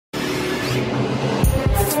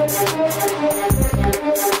Hey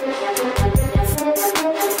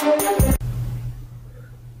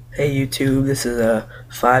YouTube, this is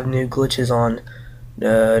 5 new glitches on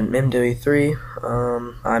MW3.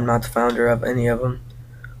 I'm not the founder of any of them.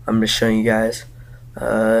 I'm just showing you guys.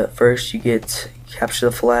 First, you get capture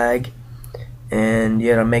the flag, and you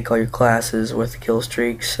gotta make all your classes with the kill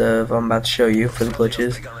streaks I'm about to show you for the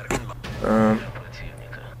glitches.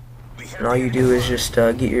 And all you do is just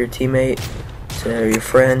get your teammate or your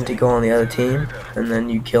friend to go on the other team, and then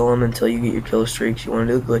you kill them until you get your kill streaks you want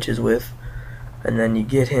to do the glitches with. And then you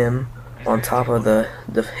get him on top of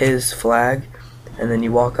his flag, and then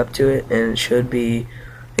you walk up to it, and it should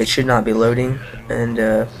not be loading. And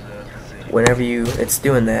whenever it's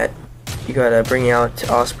doing that, you gotta bring out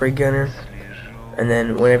Osprey Gunner, and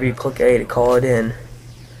then whenever you click A to call it in,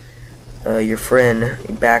 your friend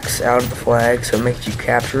backs out of the flag, so it makes you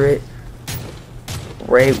capture it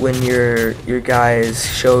right when your guy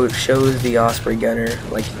shows the Osprey Gunner,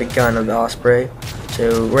 like the gun of the Osprey.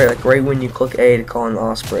 So right when you click A to call in the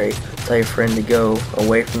Osprey, tell your friend to go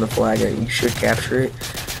away from the flag, and you should capture it,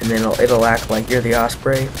 and then it'll act like you're the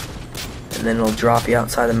Osprey, and then it'll drop you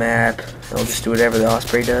outside the map. It'll just do whatever the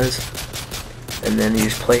Osprey does, and then you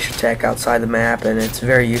just place your tech outside the map, and it's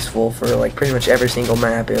very useful for like pretty much every single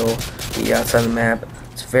map. It'll get you outside the map.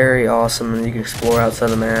 It's very awesome, and you can explore outside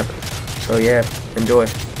the map. So yeah, enjoy.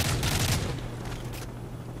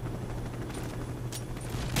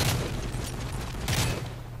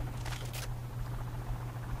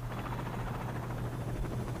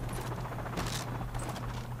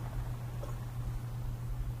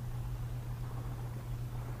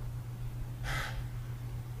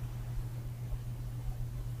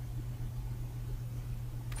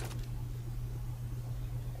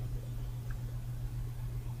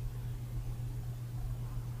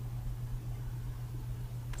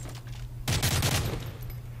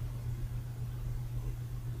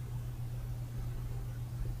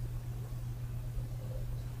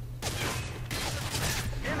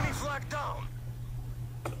 Down.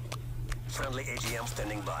 Friendly AGM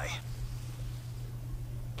standing by.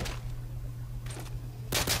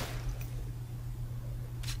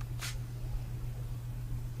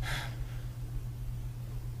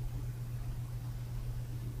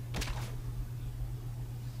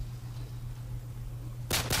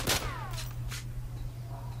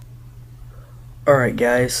 Alright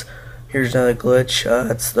guys, here's another glitch.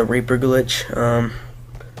 It's the Reaper glitch.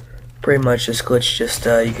 Pretty much this glitch just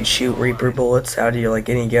you can shoot Reaper bullets out of your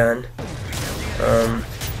any gun.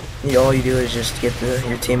 All you do is just get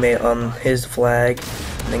your teammate on his flag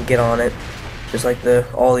and then get on it, just like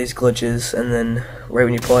all these glitches. And then right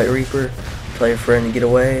when you pull out your Reaper, tell your friend to get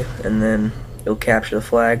away, and then you'll capture the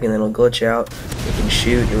flag, and then it'll glitch out. You can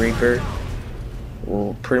shoot your Reaper,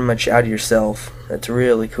 pretty much out of yourself. That's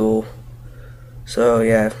really cool. So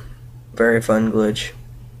yeah, very fun glitch.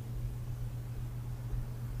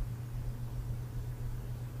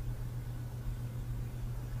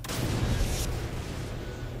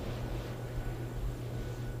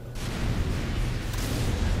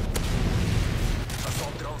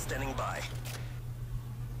 Standing by.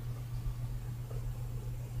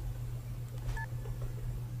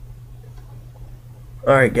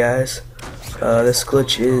 Alright guys, this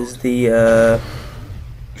glitch is the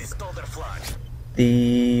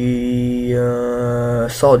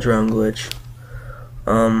assault drone glitch.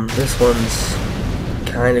 This one's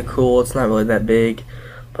kinda cool. It's not really that big,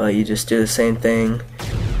 but you just do the same thing.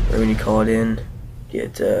 Or when you call it in,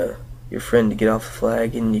 get your friend to get off the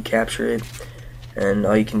flag, and you capture it. And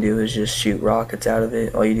all you can do is just shoot rockets out of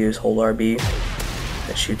it. All you do is hold RB.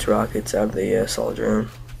 It shoots rockets out of the assault drone.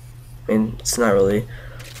 I mean, it's not really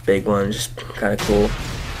a big one, just kind of cool.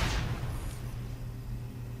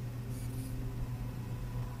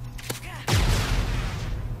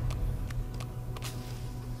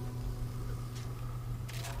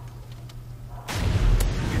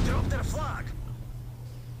 You dropped their flag.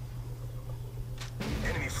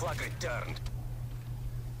 Enemy flag returned.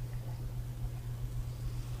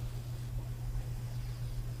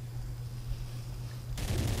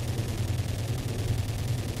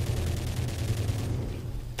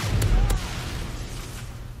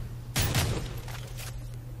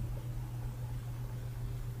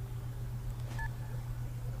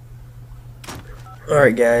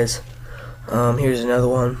 Alright guys, here's another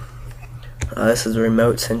one. This is a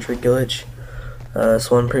remote sentry glitch. This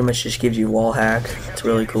one pretty much just gives you wall hack. It's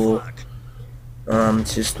really cool.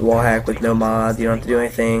 It's just wall hack with no mod. You don't have to do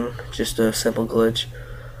anything, just a simple glitch.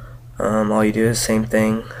 All you do is the same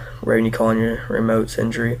thing right when you call in your remote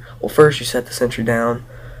sentry. Well, first you set the sentry down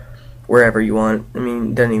wherever you want. I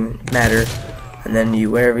mean, it doesn't even matter. and then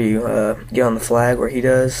whenever you get on the flag where he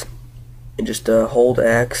does, you just hold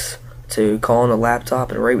X to call on the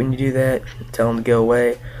laptop, and right when you do that, tell him to go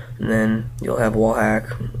away, and then you'll have wall hack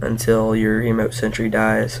until your emote sentry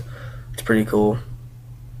dies. It's pretty cool.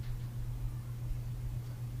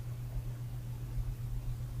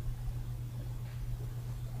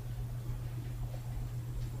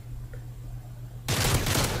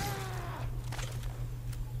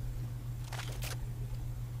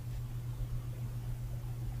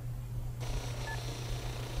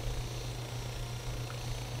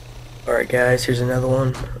 Alright guys, here's another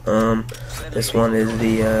one. This one is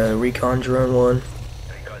the recon drone one.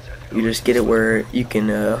 You just get it where you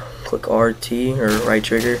can click RT or right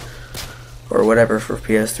trigger or whatever for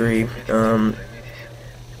PS3.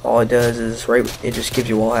 All it does is it just gives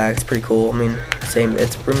you wall hack. It's pretty cool. I mean,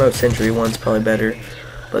 it's remote sentry one's probably better,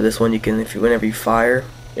 but this one you can, whenever you fire,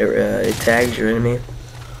 it tags your enemy.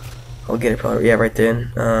 I'll get it probably, yeah, right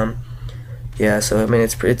then. Yeah, so I mean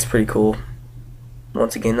it's pretty cool.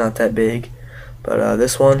 Once again, not that big, but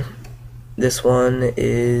this one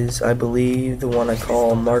is, I believe, the one I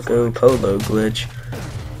call Marco Polo glitch.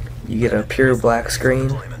 You get a pure black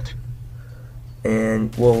screen,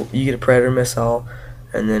 and well, you get a predator missile,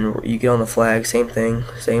 and then you get on the flag, same thing,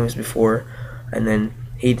 same as before, and then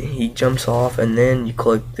he jumps off, and then you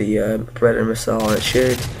click the predator missile, and it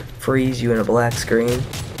should freeze you in a black screen.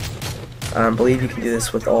 I believe you can do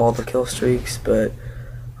this with all the kill streaks, but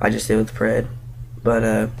I just did it with Pred. But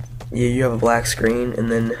yeah, you have a black screen,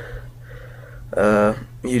 and then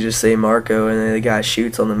you just say Marco, and then the guy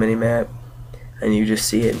shoots on the minimap, and you just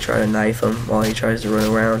see it and try to knife him while he tries to run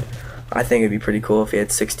around. I think it'd be pretty cool if you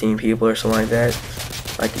had 16 people or something like that.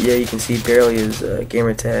 Like, yeah, you can see barely his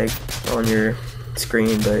gamer tag on your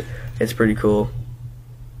screen, but it's pretty cool.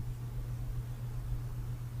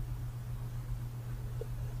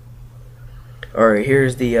 Alright,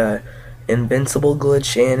 here's the invincible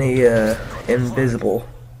glitch and a invisible.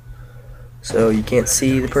 So you can't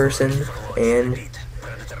see the person and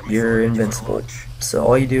you're invincible. So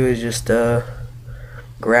all you do is just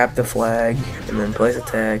grab the flag and then place a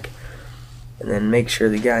tag, and then make sure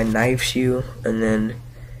the guy knifes you, and then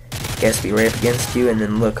he has to be right up against you, and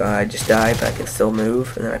then look, I just died but I can still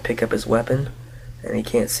move, and then I pick up his weapon and he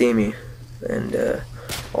can't see me, and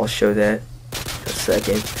I'll show that in a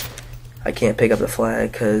second. I can't pick up the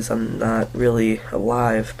flag because I'm not really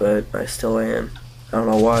alive, but I still am. I don't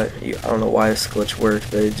know why. I don't know why this glitch works,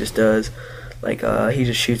 but it just does. Like he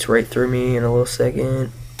just shoots right through me in a little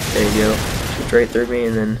second. There you go. Shoots right through me,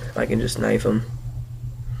 and then I can just knife him.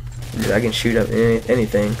 I can shoot up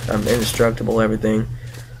anything. I'm indestructible. Everything.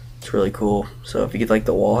 It's really cool. So if you get like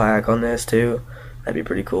the wall hack on this too, that'd be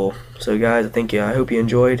pretty cool. So guys, I hope you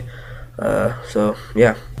enjoyed. So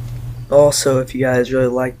yeah. Also, if you guys really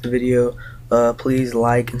liked the video, please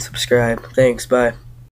like and subscribe. Thanks, bye.